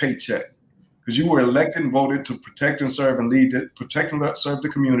your paycheck because you were elected and voted to protect and serve and lead it, protect and serve the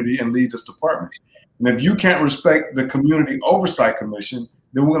community and lead this department. And if you can't respect the Community Oversight Commission,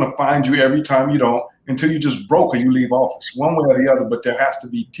 then we're going to find you every time you don't, until you just broke or you leave office, one way or the other. But there has to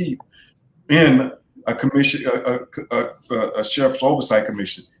be teeth in a commission, a sheriff's oversight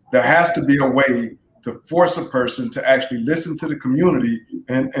commission. There has to be a way to force a person to actually listen to the community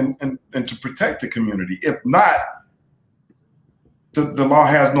and to protect the community. If not, the law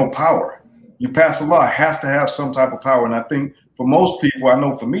has no power. You pass a law, it has to have some type of power. And I think for most people, I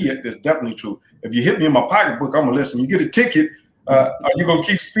know for me, it's definitely true. If you hit me in my pocketbook, I'm gonna listen. You get a ticket, are you gonna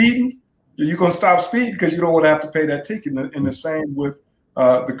keep speeding? Are you gonna stop speeding because you don't want to have to pay that ticket? And the same with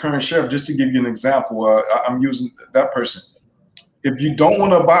the current sheriff. Just to give you an example, I'm using that person. If you don't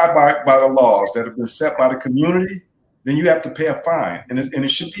want to abide by the laws that have been set by the community, then you have to pay a fine, and it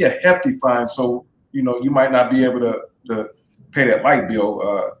should be a hefty fine. So you know you might not be able to pay that light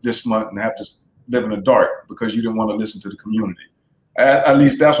bill this month and have to live in the dark because you didn't want to listen to the community. At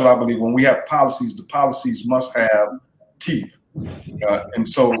least that's what I believe. When we have policies, the policies must have teeth, and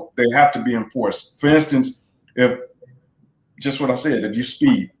so they have to be enforced. For instance, if just what I said, if you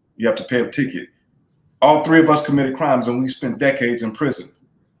speed, you have to pay a ticket. All three of us committed crimes and we spent decades in prison.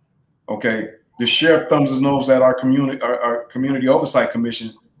 Okay, the sheriff thumbs his nose at our community oversight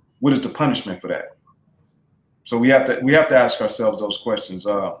commission. What is the punishment for that? So we have to ask ourselves those questions.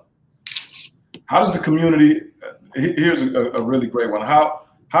 How does the community? Here's a really great one. How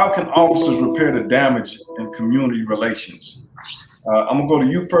can officers repair the damage in community relations? I'm gonna go to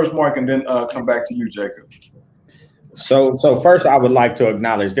you first, Mark, and then come back to you, Jacob. So first, I would like to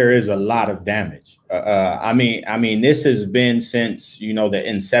acknowledge there is a lot of damage. I mean, this has been since the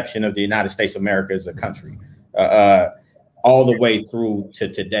inception of the United States of America as a country, all the way through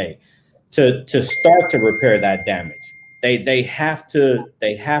to today. To start to repair that damage, they have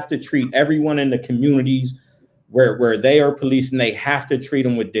to treat everyone in the communities where they are policing. They have to treat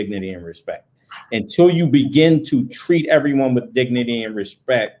them with dignity and respect. Until you begin to treat everyone with dignity and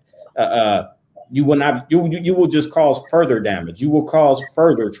respect, you will not. You will just cause further damage. You will cause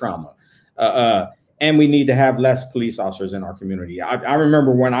further trauma. And we need to have less police officers in our community. I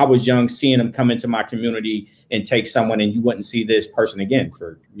remember when I was young, seeing them come into my community and take someone, and you wouldn't see this person again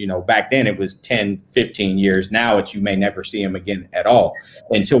for, back then it was 10, 15 years. Now you may never see him again at all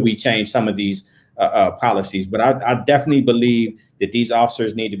until we change some of these policies. But I definitely believe that these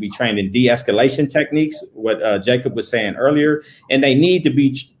officers need to be trained in de-escalation techniques, what Jacob was saying earlier, and they need to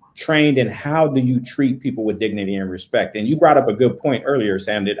be trained in how do you treat people with dignity and respect. And you brought up a good point earlier,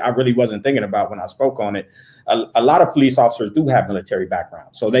 Sam, that I really wasn't thinking about when I spoke on it. A lot of police officers do have military background,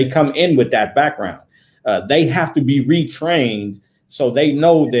 so they come in with that background. They have to be retrained so they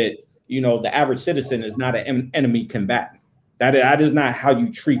know that, you know, the average citizen is not an enemy combatant. That is not how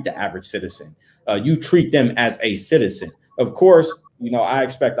you treat the average citizen. You treat them as a citizen. Of course, you know, I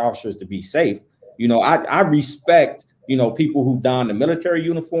expect officers to be safe. You know, I respect, you know, people who don the military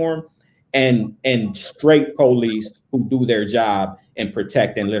uniform and straight police who do their job and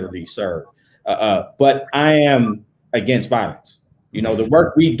protect and literally serve. But I am against violence. You know, the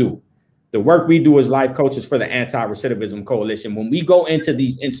work we do as life coaches for the Anti-Recidivism Coalition, when we go into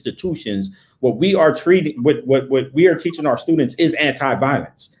these institutions, what we are treating, what we are teaching our students is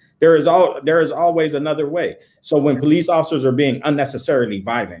anti-violence. There is always another way. So when police officers are being unnecessarily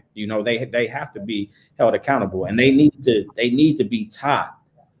violent, you know, they have to be held accountable, and they need to be taught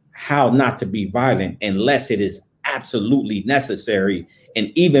how not to be violent unless it is absolutely necessary.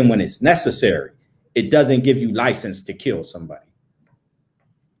 And even when it's necessary, it doesn't give you license to kill somebody.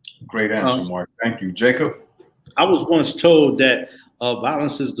 Great answer, Mark. Thank you. Jacob? I was once told that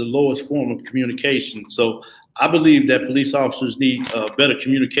violence is the lowest form of communication. So I believe that police officers need better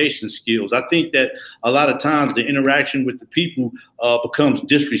communication skills. I think that a lot of times the interaction with the people becomes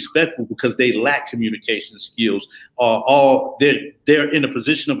disrespectful because they lack communication skills. They're in a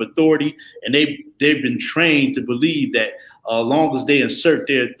position of authority, and they've been trained to believe that as long as they assert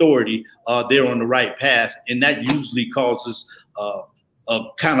their authority, they're on the right path, and that usually causes a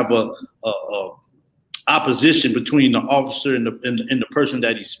kind of a opposition between the officer and the person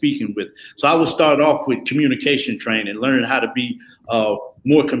that he's speaking with. So I would start off with communication training, learning how to be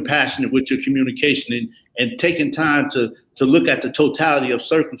more compassionate with your communication, and taking time to look at the totality of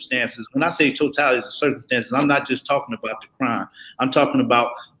circumstances. When I say totality of circumstances, I'm not just talking about the crime. I'm talking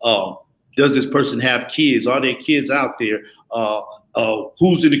about, does this person have kids? Are there kids out there?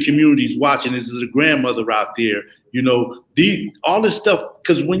 Who's in the communities watching? Is there a grandmother out there? You know, all this stuff,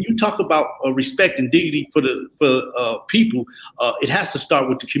 because when you talk about respect and dignity for people, it has to start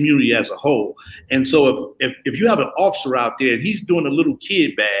with the community as a whole. And so if you have an officer out there and he's doing a little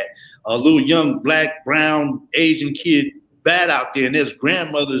kid bad, a little young black, brown, Asian kid bad out there, and there's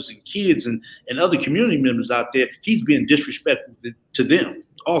grandmothers and kids and other community members out there, he's being disrespectful to them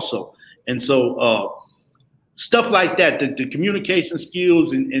also. And so stuff like that, the communication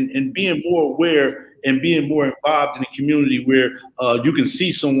skills and being more aware and being more involved in the community where you can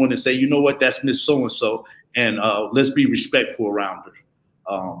see someone and say, you know what, that's Miss So-and-so, and let's be respectful around her.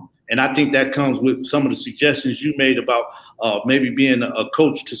 And I think that comes with some of the suggestions you made about maybe being a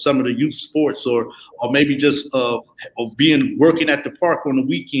coach to some of the youth sports, or maybe just working at the park on the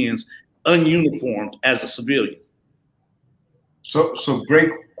weekends, ununiformed as a civilian. So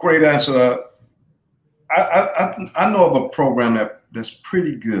great answer. I know of a program that's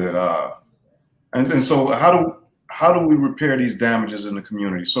pretty good. And so how do we repair these damages in the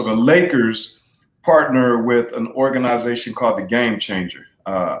community? So the Lakers partner with an organization called the Game Changer.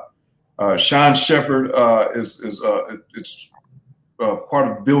 Sean Shepard is part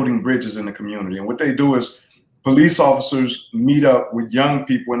of building bridges in the community. And what they do is police officers meet up with young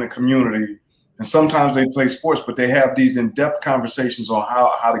people in the community, and sometimes they play sports, but they have these in-depth conversations on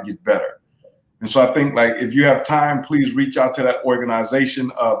how to get better. And so I think, like, if you have time, please reach out to that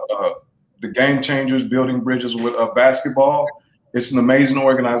organization of the Game Changers, Building Bridges with Basketball. It's an amazing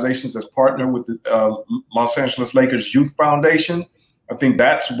organization that's partnered with the Los Angeles Lakers Youth Foundation. I think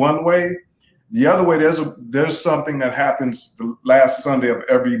that's one way. The other way, there's something that happens the last Sunday of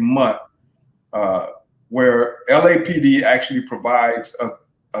every month where LAPD actually provides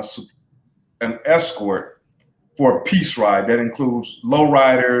an escort for a peace ride that includes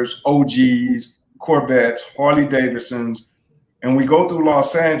lowriders, OGs, Corvettes, Harley Davidsons, and we go through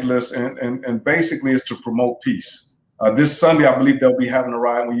Los Angeles, and basically it's to promote peace. This Sunday, I believe they'll be having a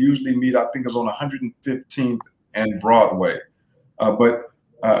ride. We usually meet, I think it's on 115th and Broadway. But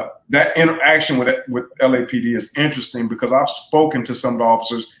that interaction with LAPD is interesting because I've spoken to some of the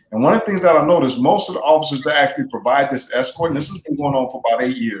officers, and one of the things that I noticed, most of the officers that actually provide this escort, and this has been going on for about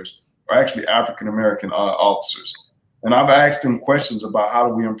 8 years, are actually African-American officers. And I've asked them questions about how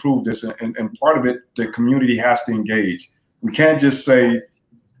do we improve this, and part of it, the community has to engage. We can't just say,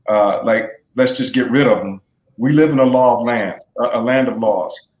 like, let's just get rid of them. We live in a law of land, a land of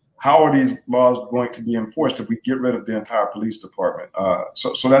laws. How are these laws going to be enforced if we get rid of the entire police department?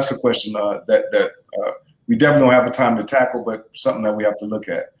 So that's the question that we definitely don't have the time to tackle, but something that we have to look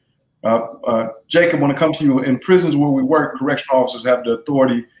at. Jacob, when it comes to you, in prisons where we work, correctional officers have the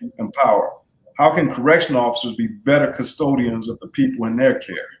authority and power. How can correctional officers be better custodians of the people in their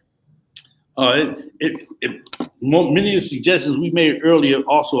care? Many of the suggestions we made earlier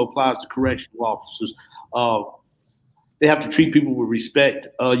also applies to correctional officers. They have to treat people with respect.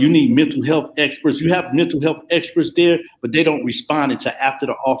 You need mental health experts. You have mental health experts there, but they don't respond until after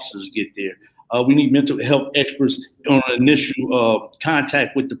the officers get there. We need mental health experts on initial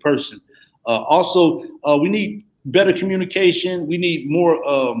contact with the person. Also, we need better communication. We need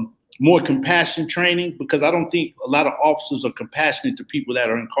more compassion training, because I don't think a lot of officers are compassionate to people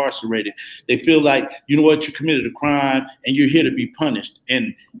that are incarcerated. They feel like, you know what, you committed a crime and you're here to be punished.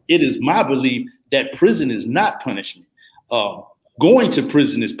 And it is my belief that prison is not punishment. Going to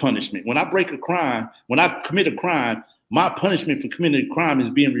prison is punishment. When I break a crime, when I commit a crime, my punishment for committing a crime is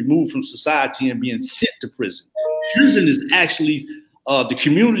being removed from society and being sent to prison. Prison is actually the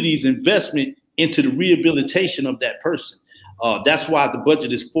community's investment into the rehabilitation of that person. That's why the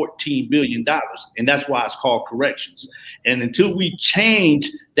budget is $14 billion, and that's why it's called corrections. And until we change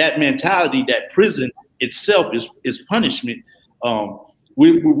that mentality that prison itself is punishment,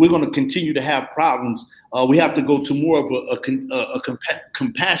 we're going to continue to have problems. We have to go to more of a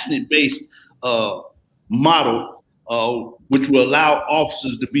compassionate-based model, which will allow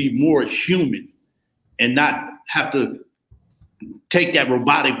officers to be more human and not have to take that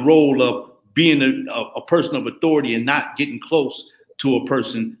robotic role of being a person of authority and not getting close to a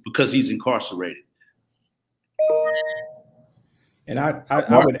person because he's incarcerated. And I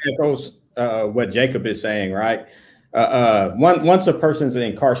would echo what Jacob is saying, right? Once a person's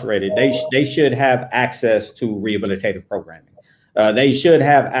incarcerated, they should have access to rehabilitative programming. They should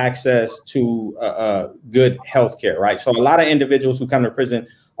have access to good health care, right? So a lot of individuals who come to prison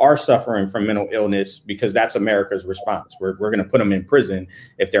are suffering from mental illness because that's America's response. We're going to put them in prison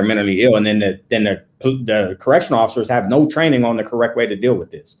if they're mentally ill, and then the correctional officers have no training on the correct way to deal with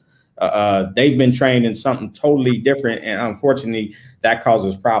this. They've been trained in something totally different, and unfortunately, that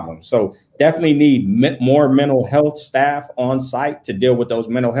causes problems. So definitely need more mental health staff on site to deal with those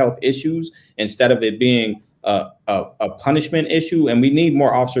mental health issues instead of it being a punishment issue. And we need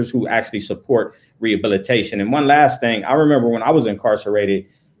more officers who actually support rehabilitation. And one last thing, I remember when I was incarcerated,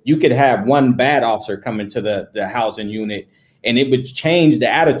 you could have one bad officer come into the housing unit and it would change the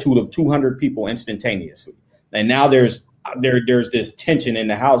attitude of 200 people instantaneously. And now there's this tension in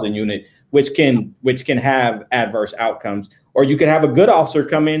the housing unit, which can have adverse outcomes. Or you could have a good officer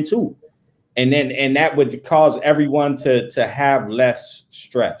come in too. And that would cause everyone to have less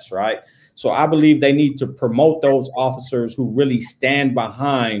stress, right? So I believe they need to promote those officers who really stand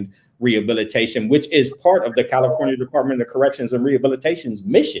behind rehabilitation, which is part of the California Department of Corrections and Rehabilitation's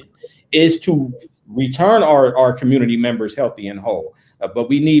mission, is to return our community members healthy and whole. But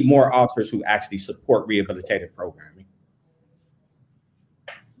we need more officers who actually support rehabilitative programming.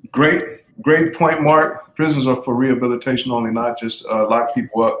 Great point, Mark. Prisons are for rehabilitation only, not just lock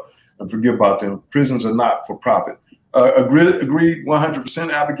people up and forget about them. Prisons are not for profit. Agreed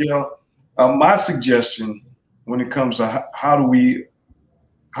 100%, Abigail. My suggestion when it comes to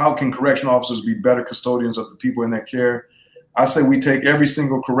how can correctional officers be better custodians of the people in their care, I say we take every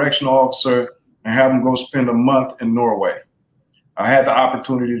single correctional officer and have them go spend a month in Norway. I had the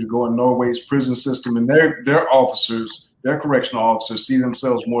opportunity to go in Norway's prison system, and their officers, their correctional officers, see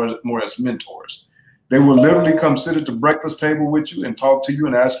themselves more as mentors. They will literally come sit at the breakfast table with you and talk to you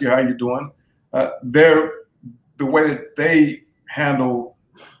and ask you how you're doing. The way that they handle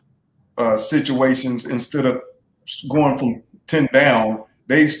situations, instead of going from 10 down,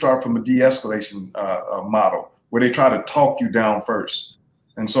 they start from a de-escalation model where they try to talk you down first.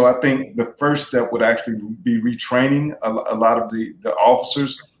 And so I think the first step would actually be retraining a lot of the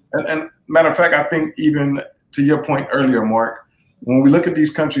officers. And matter of fact, I think even to your point earlier, Mark, when we look at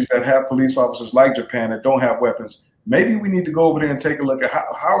these countries that have police officers like Japan that don't have weapons, maybe we need to go over there and take a look at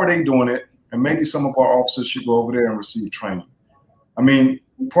how are they doing it, and maybe some of our officers should go over there and receive training. I mean,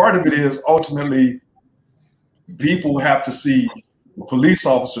 part of it is ultimately people have to see, police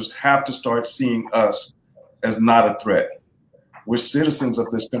officers have to start seeing us as not a threat. We're citizens of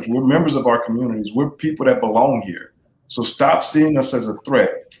this country. We're members of our communities. We're people that belong here. So stop seeing us as a threat.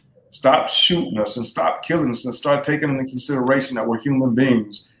 Stop shooting us and stop killing us, and start taking into consideration that we're human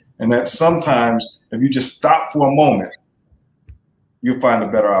beings, and that sometimes if you just stop for a moment, you'll find a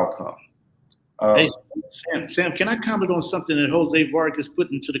better outcome. Hey, Sam, can I comment on something that Jose Vargas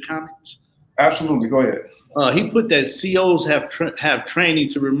put into the comments? Absolutely, go ahead. He put that COs have training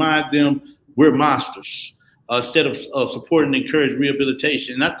to remind them we're monsters instead of supporting and encourage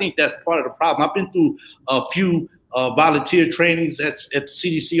rehabilitation. And I think that's part of the problem. I've been through a few volunteer trainings at the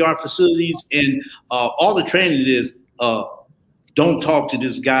CDCR facilities, and all the training is don't talk to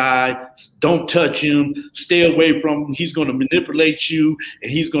this guy, don't touch him, stay away from him. He's going to manipulate you, and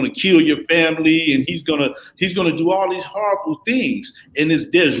he's going to kill your family, and he's going to do all these horrible things. And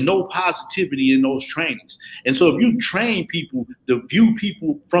there's no positivity in those trainings. And so if you train people to view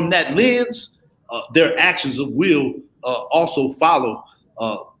people from that lens, their actions will also follow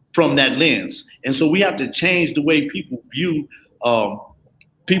from that lens. And so we have to change the way people view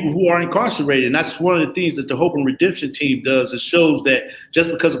people who are incarcerated. And that's one of the things that the Hope and Redemption team does. It shows that just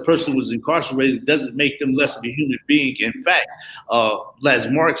because a person was incarcerated doesn't make them less of a human being. In fact, as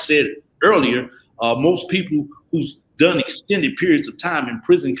Mark said earlier, most people who's done extended periods of time in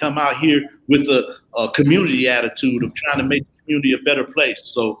prison come out here with a community attitude of trying to make the community a better place.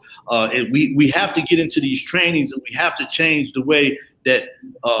 So we have to get into these trainings, and we have to change the way that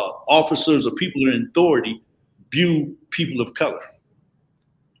officers or people in authority view people of color.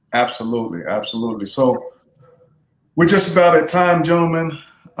 Absolutely, absolutely. So we're just about at time, gentlemen.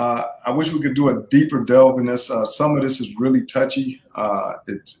 I wish we could do a deeper delve in this. Some of this is really touchy.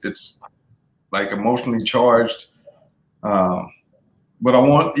 It's like emotionally charged. But I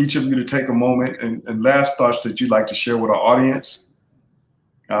want each of you to take a moment and last thoughts that you'd like to share with our audience.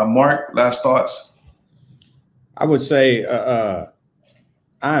 Mark, last thoughts? I would say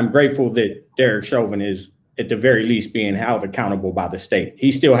I'm grateful that Derek Chauvin is at the very least being held accountable by the state.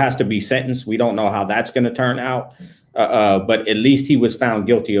 He still has to be sentenced. We don't know how that's going to turn out, but at least he was found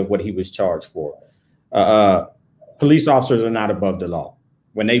guilty of what he was charged for. Police officers are not above the law.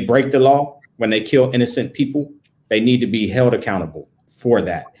 When they break the law, when they kill innocent people, they need to be held accountable for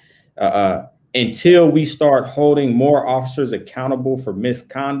that. Until we start holding more officers accountable for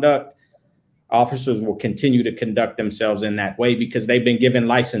misconduct, officers will continue to conduct themselves in that way because they've been given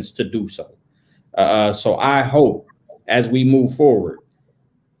license to do so. So I hope as we move forward,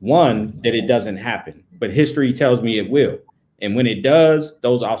 one, that it doesn't happen, but history tells me it will. And when it does,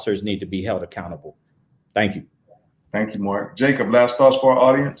 those officers need to be held accountable. Thank you. Thank you, Mark. Jacob, last thoughts for our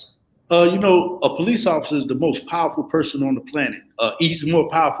audience? You know, a police officer is the most powerful person on the planet. He's more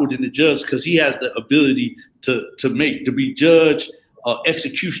powerful than the judge because he has the ability to be judge,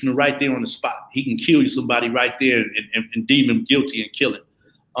 executioner right there on the spot. He can kill somebody right there and deem him guilty and kill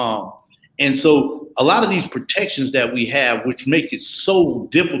him. And so a lot of these protections that we have, which make it so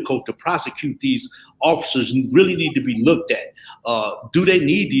difficult to prosecute these officers, really need to be looked at. Do they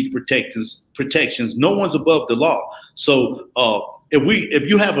need these protections? No one's above the law. So if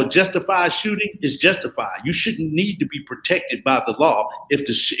you have a justified shooting, it's justified. You shouldn't need to be protected by the law if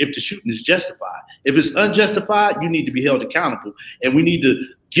the shooting is justified. If it's unjustified, you need to be held accountable. And we need to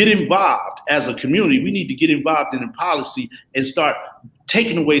get involved as a community. We need to get involved in the policy and start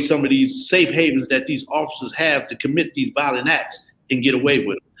taking away some of these safe havens that these officers have to commit these violent acts and get away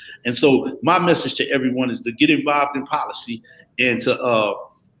with them. And so my message to everyone is to get involved in policy and to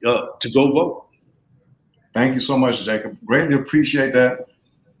go vote. Thank you so much, Jacob. Greatly appreciate that.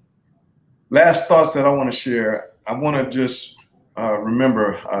 Last thoughts that I want to share. I want to just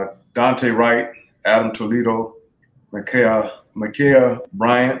remember Dante Wright, Adam Toledo, Ma'Khia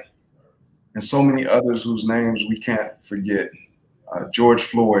Bryant, and so many others whose names we can't forget. George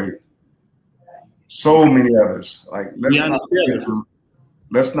Floyd, so many others. Like let's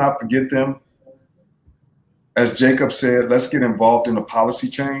not forget them. As Jacob said, let's get involved in a policy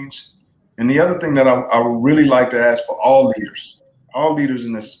change. And the other thing that I would really like to ask for all leaders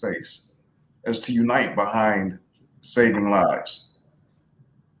in this space, is to unite behind saving lives.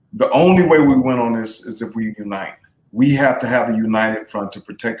 The only way we win on this is if we unite. We have to have a united front to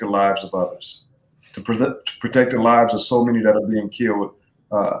protect the lives of others, to protect the lives of so many that are being killed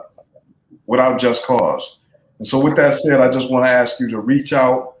without just cause. And so with that said, I just want to ask you to reach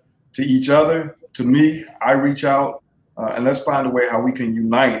out to each other. To me, I reach out, and let's find a way how we can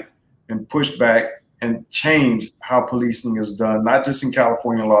unite and push back and change how policing is done, not just in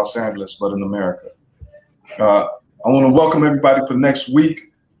California and Los Angeles, but in America. I want to welcome everybody for next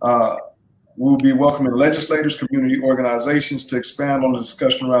week. We'll be welcoming legislators, community organizations to expand on the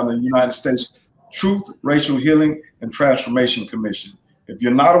discussion around the United States Truth, Racial Healing, and Transformation Commission. If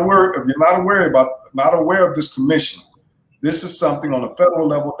you're not aware of this commission, this is something on a federal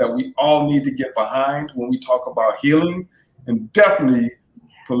level that we all need to get behind when we talk about healing, and definitely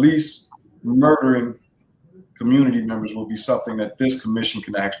police murdering community members will be something that this commission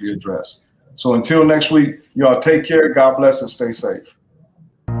can actually address. So until next week, y'all take care, God bless, and stay safe.